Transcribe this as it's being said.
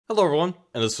Hello everyone,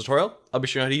 in this tutorial, I'll be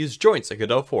showing you how to use joints in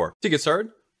Godot 4. To get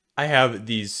started, I have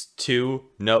these two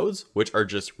nodes, which are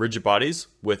just rigid bodies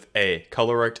with a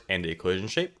color rect and a collision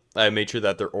shape. I made sure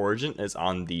that their origin is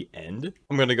on the end.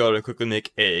 I'm going to go and quickly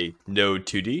make a node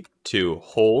 2D to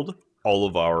hold all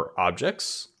of our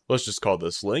objects. Let's just call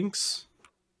this links.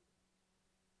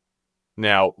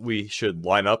 Now, we should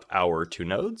line up our two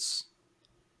nodes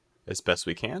as best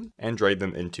we can and drag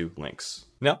them into links.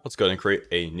 Now, let's go ahead and create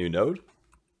a new node.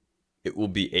 It will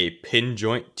be a pin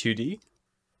joint 2D.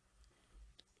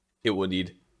 It will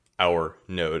need our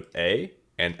node A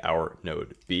and our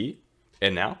node B.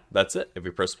 And now, that's it. If we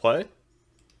press play,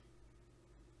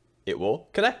 it will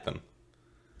connect them.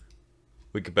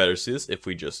 We could better see this if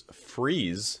we just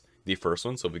freeze the first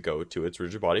one. So if we go to its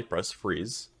rigid body, press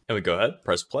freeze, and we go ahead,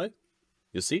 press play,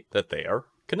 you'll see that they are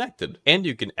connected. And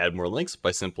you can add more links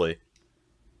by simply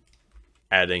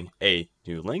adding a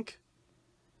new link,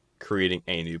 creating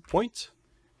a new point,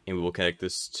 and we will connect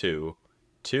this to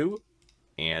 2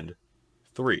 and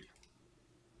 3.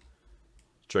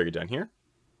 Drag it down here,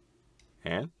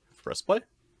 and press play.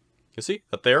 You'll see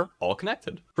that they're all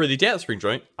connected. For the data spring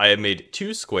joint, I have made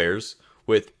two squares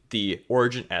with the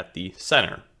origin at the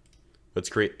center. Let's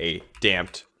create a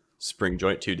damped spring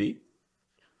joint 2D.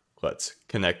 Let's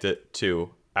connect it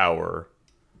to our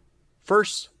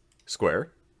first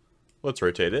square. Let's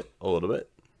rotate it a little bit.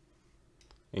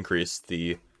 Increase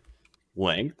the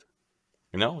length.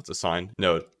 And now let's assign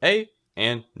node A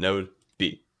and node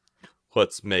B.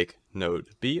 Let's make node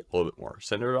B a little bit more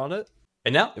centered on it.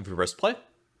 And now if we press play,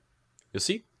 you'll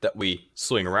see that we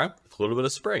swing around with a little bit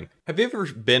of spring. Have you ever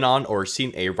been on or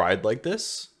seen a ride like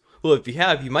this? Well, if you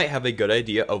have, you might have a good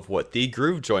idea of what the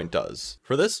groove joint does.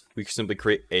 For this, we can simply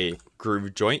create a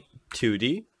groove joint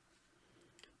 2D.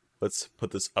 Let's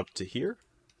put this up to here.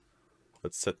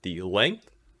 Let's set the length.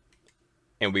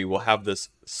 And we will have this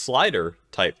slider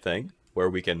type thing where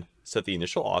we can set the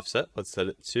initial offset. Let's set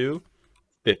it to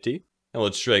 50. And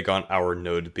let's drag on our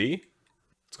node B.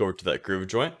 Let's go over to that groove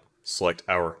joint, select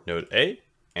our node A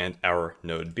and our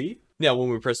node B. Now when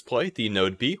we press play, the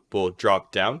node B will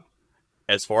drop down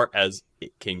as far as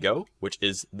it can go, which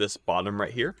is this bottom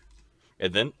right here.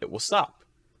 And then it will stop.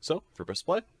 So if we press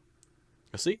play,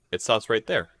 you'll see it stops right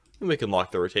there. And we can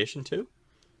lock the rotation too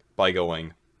by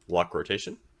going lock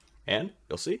rotation. And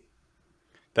you'll see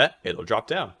that it'll drop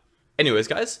down. Anyways,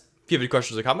 guys, if you have any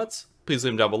questions or comments, please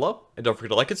leave them down below. And don't forget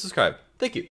to like and subscribe. Thank you.